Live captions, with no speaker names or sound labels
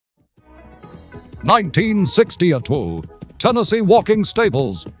1962, Tennessee Walking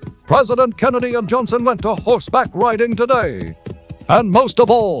Stables. President Kennedy and Johnson went to horseback riding today. And most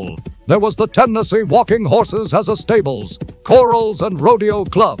of all, there was the Tennessee Walking Horses as a Stables, Chorals and Rodeo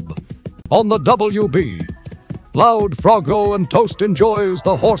Club. On the WB, Loud Froggo and Toast enjoys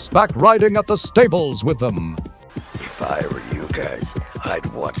the horseback riding at the stables with them. If I were you guys, I'd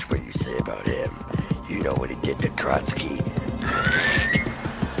watch what you say about him. You know what he did to Trotsky.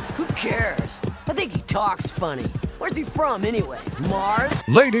 Who cares? I think he talks funny. Where's he from anyway? Mars?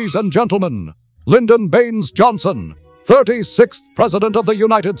 Ladies and gentlemen, Lyndon Baines Johnson, 36th President of the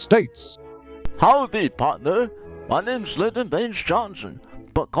United States. Howdy, partner. My name's Lyndon Baines Johnson,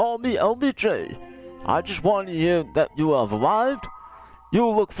 but call me LBJ. I just want to hear that you have arrived. You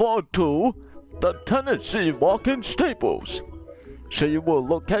look forward to the Tennessee Walking Stables. So you will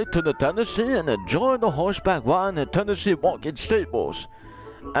locate to the Tennessee and enjoy the horseback ride at Tennessee Walking Stables.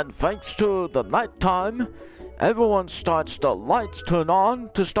 And thanks to the nighttime, everyone starts the lights turn on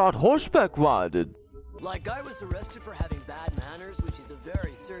to start horseback riding. Like I was arrested for having bad manners, which is a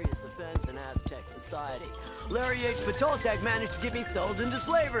very serious offense in Aztec society. Larry H. Patoltec managed to get me sold into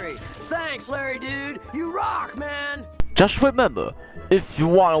slavery. Thanks, Larry dude. You rock, man. Just remember, if you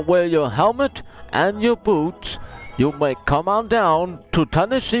want to wear your helmet and your boots, you may come on down to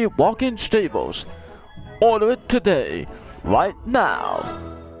Tennessee Walking Stables. Order it today, right now.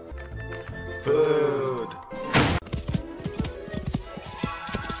 Food.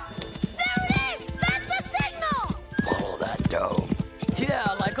 There it is! That's the signal! Follow that dome.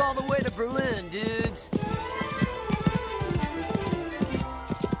 Yeah, like all the way to Berlin, dudes.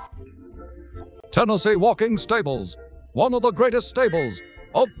 Tennessee Walking Stables, one of the greatest stables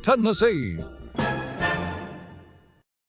of Tennessee.